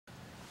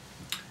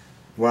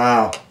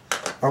Wow.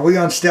 Are we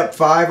on step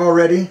 5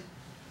 already?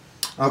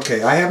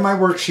 Okay, I have my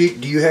worksheet.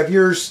 Do you have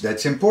yours?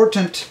 That's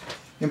important.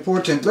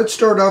 Important. Let's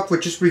start off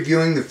with just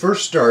reviewing the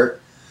first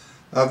start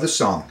of the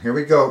song. Here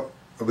we go.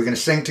 Are we going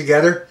to sing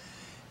together?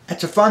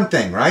 That's a fun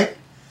thing, right?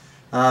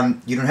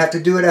 You don't have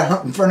to do it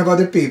out in front of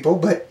other people,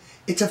 but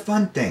it's a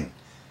fun thing.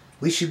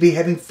 We should be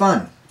having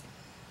fun.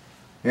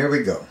 Here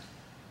we go.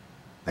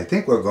 I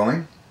think we're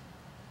going.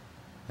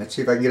 Let's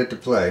see if I can get it to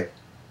play.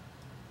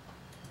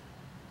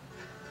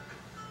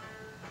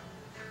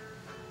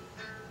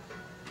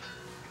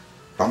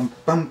 Bum,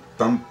 bum,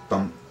 bum,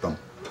 bum, bum,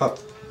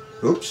 puff.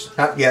 Oops,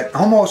 not yet.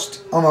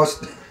 Almost,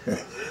 almost.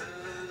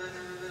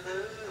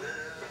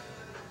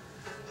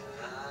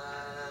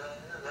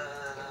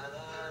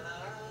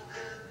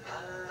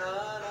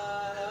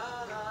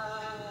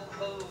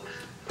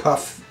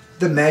 Puff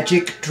the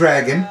magic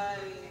dragon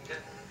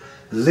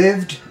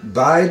lived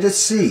by the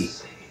sea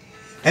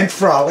and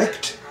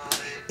frolicked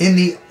in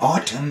the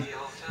autumn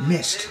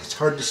mist. It's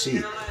hard to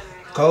see.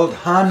 Called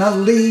Hannah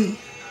Lee.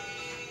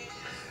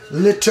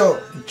 Little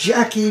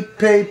Jackie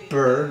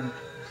Paper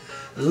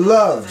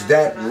loved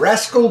that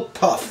rascal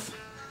Puff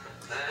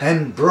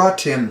and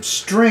brought him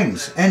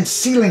strings and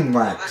sealing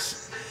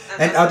wax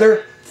and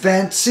other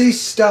fancy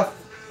stuff.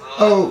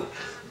 Oh,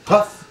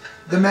 Puff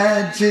the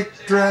magic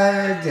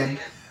dragon.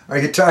 Are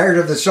you tired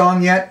of the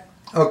song yet?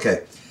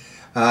 Okay.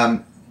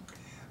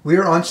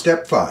 We're on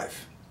step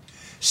 5.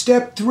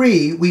 Step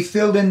 3, we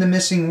filled in the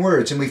missing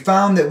words and we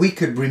found that we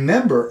could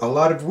remember a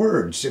lot of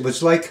words. It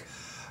was like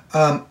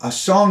a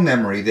song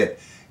memory that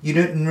you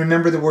didn't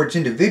remember the words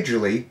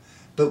individually,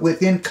 but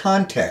within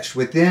context,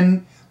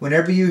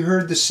 whenever you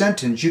heard the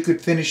sentence, you could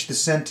finish the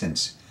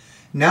sentence.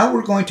 Now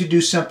we're going to do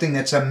something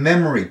that's a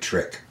memory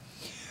trick.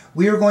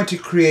 We are going to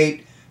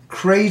create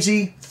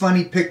crazy,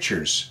 funny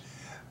pictures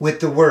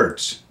with the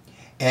words.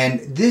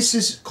 And this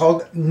is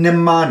called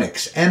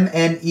mnemonics,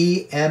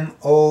 M-N-E-M-O-N-I-C-S,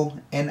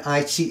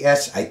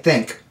 I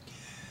think.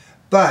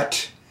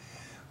 But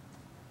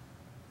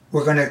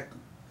we're going to,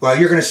 well,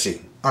 you're going to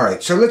see. All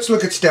right, so let's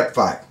look at step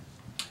 5.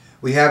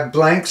 We have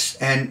blanks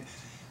and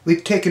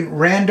we've taken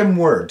random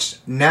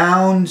words,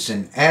 nouns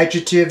and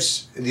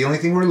adjectives, the only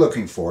thing we're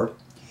looking for.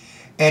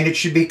 And it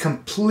should be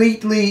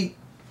completely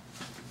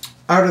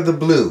out of the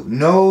blue.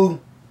 No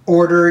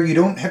order. You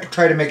don't have to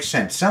try to make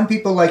sense. Some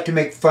people like to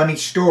make funny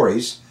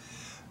stories,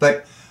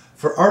 but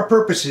for our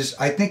purposes,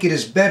 I think it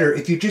is better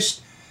if you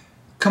just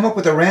come up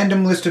with a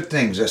random list of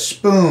things. A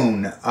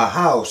spoon, a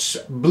house,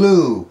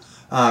 blue,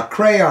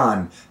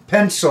 crayon,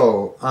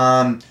 pencil,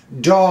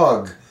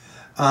 dog,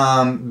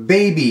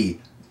 baby,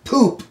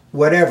 poop,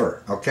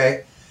 whatever,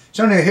 okay?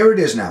 So now here it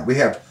is now. We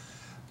have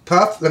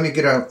Puff. Let me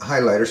get a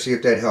highlighter, see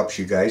if that helps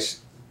you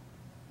guys.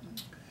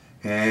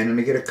 And let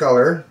me get a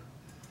color.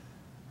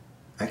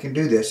 I can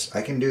do this.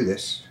 I can do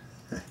this.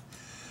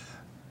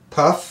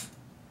 Puff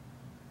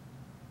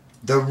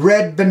the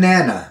red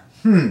banana,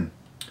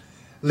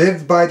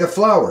 lived by the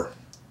flower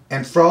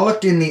and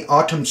frolicked in the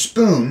autumn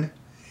spoon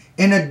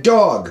in a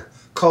dog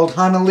called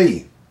Hannah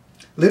Lee.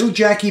 Little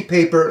Jackie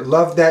Paper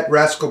loved that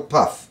rascal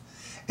Puff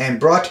and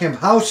brought him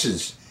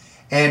houses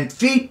and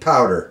feet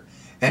powder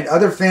and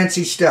other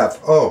fancy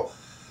stuff. Oh,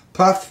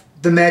 Puff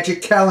the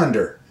magic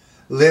calendar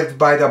lived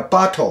by the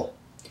bottle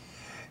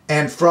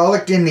and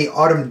frolicked in the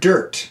autumn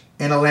dirt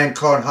in a land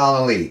called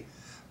Hannah Lee.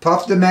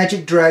 Puff the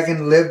magic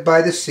dragon lived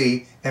by the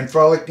sea and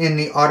frolicked in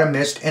the autumn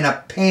mist in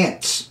a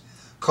pants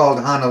called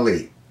Hannah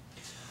Lee.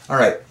 All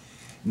right,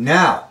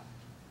 now,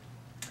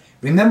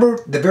 remember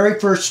the very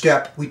first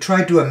step, we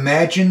tried to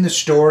imagine the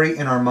story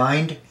in our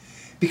mind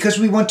because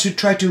we want to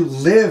try to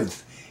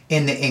live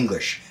in the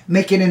English,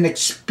 make it an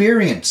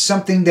experience,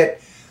 something that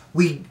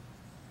we,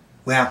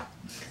 well,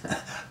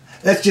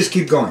 let's just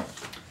keep going.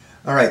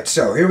 All right,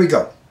 so here we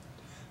go.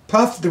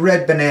 Puff the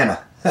red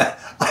banana.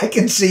 I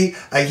can see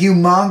a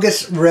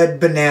humongous red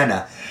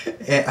banana.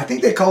 I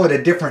think they call it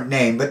a different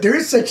name, but there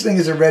is such thing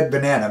as a red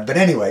banana. But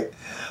anyway,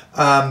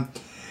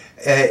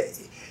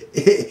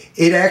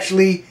 it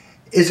actually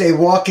is a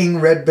walking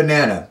red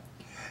banana.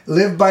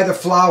 Lived by the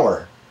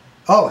flower.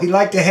 Oh, he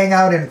liked to hang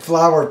out in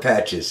flower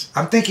patches.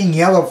 I'm thinking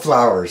yellow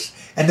flowers,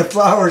 and the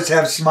flowers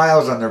have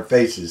smiles on their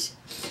faces.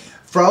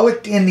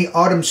 Frolicked in the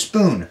autumn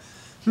spoon.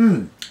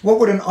 What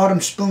would an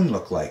autumn spoon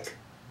look like?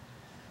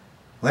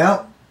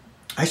 Well,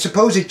 I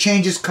suppose it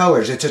changes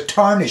colors. It's a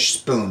tarnished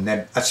spoon.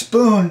 A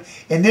spoon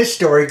in this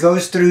story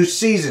goes through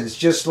seasons,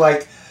 just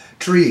like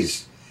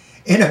trees.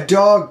 In a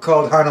dog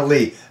called Hannah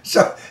Lee.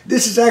 So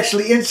this is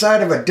actually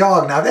inside of a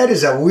dog. Now that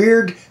is a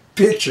weird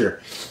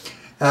picture.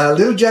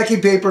 Little Jackie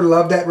Paper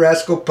loved that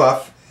rascal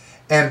Puff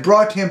and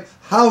brought him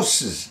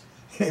houses.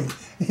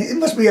 It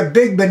must be a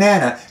big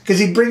banana because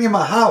he'd bring him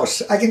a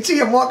house. I can see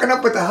him walking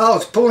up with the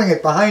house, pulling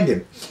it behind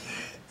him.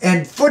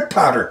 And foot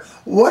powder.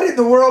 What in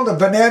the world a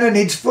banana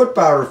needs foot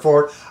powder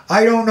for,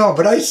 I don't know.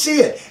 But I see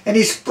it. And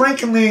he's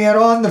sprinkling it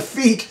on the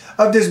feet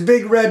of this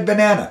big red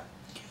banana.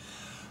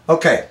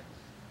 Okay.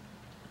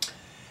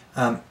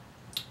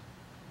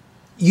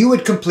 You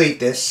would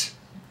complete this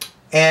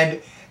and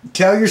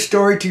tell your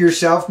story to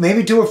yourself,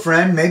 maybe to a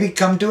friend, maybe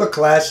come to a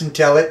class and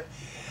tell it.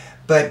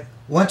 But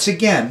once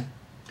again,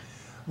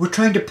 we're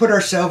trying to put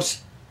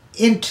ourselves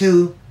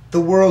into the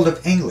world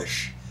of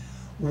English.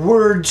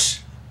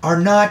 Words are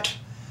not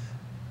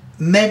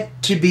meant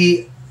to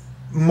be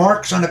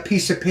marks on a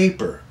piece of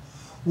paper.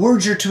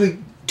 Words are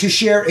to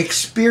share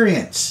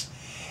experience.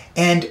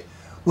 And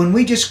when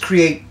we just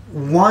create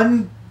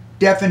one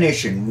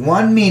definition,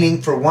 one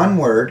meaning for one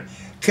word,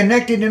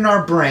 connected in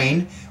our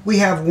brain, we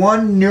have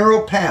one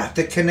neural path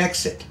that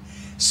connects it.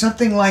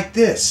 Something like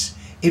this.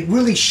 It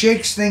really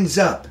shakes things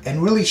up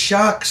and really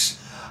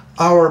shocks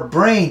our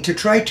brain to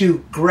try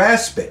to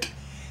grasp it.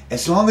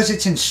 As long as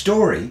it's in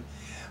story,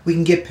 we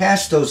can get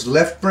past those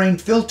left brain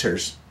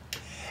filters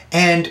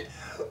and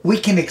we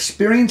can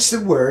experience the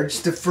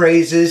words, the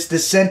phrases, the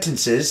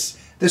sentences,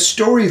 the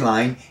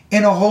storyline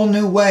in a whole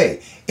new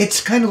way.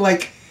 It's kind of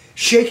like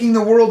shaking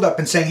the world up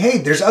and saying, hey,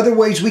 there's other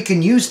ways we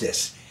can use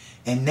this.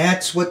 And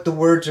that's what the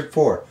words are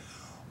for.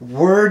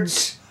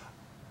 Words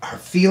are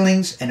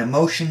feelings and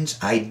emotions,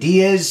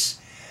 ideas.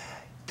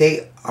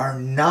 They are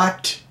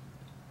not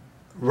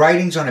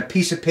writings on a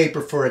piece of paper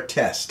for a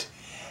test.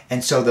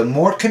 And so the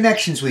more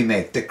connections we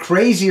make, the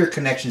crazier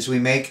connections we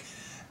make,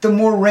 the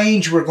more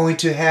range we're going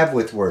to have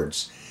with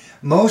words.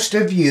 Most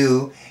of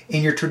you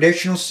in your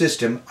traditional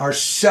system are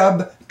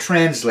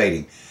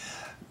sub-translating.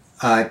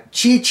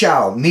 Chi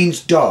chow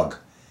means dog.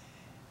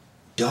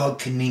 Dog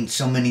can mean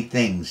so many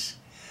things.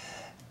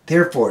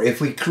 Therefore, if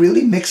we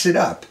really mix it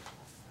up,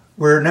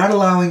 we're not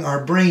allowing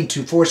our brain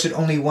to force it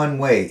only one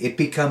way. It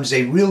becomes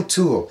a real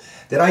tool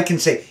that I can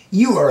say,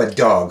 you are a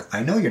dog.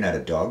 I know you're not a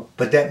dog,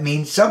 but that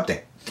means something.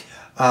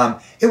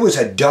 It was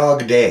a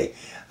dog day.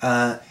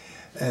 I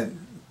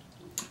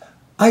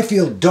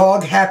feel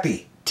dog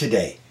happy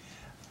today.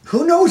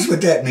 Who knows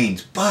what that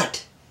means?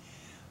 But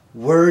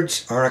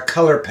words are a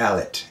color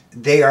palette.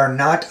 They are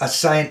not a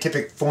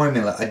scientific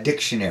formula, a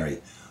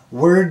dictionary.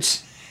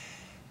 Words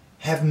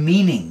have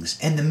meanings,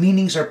 and the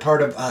meanings are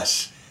part of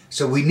us.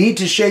 So we need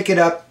to shake it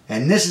up,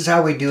 and this is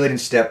how we do it in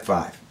step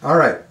 5. All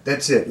right,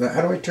 that's it.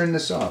 How do I turn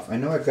this off? I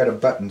know I've got a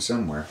button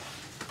somewhere.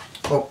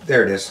 Oh,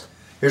 there it is.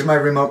 Here's my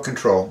remote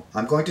control.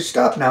 I'm going to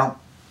stop now.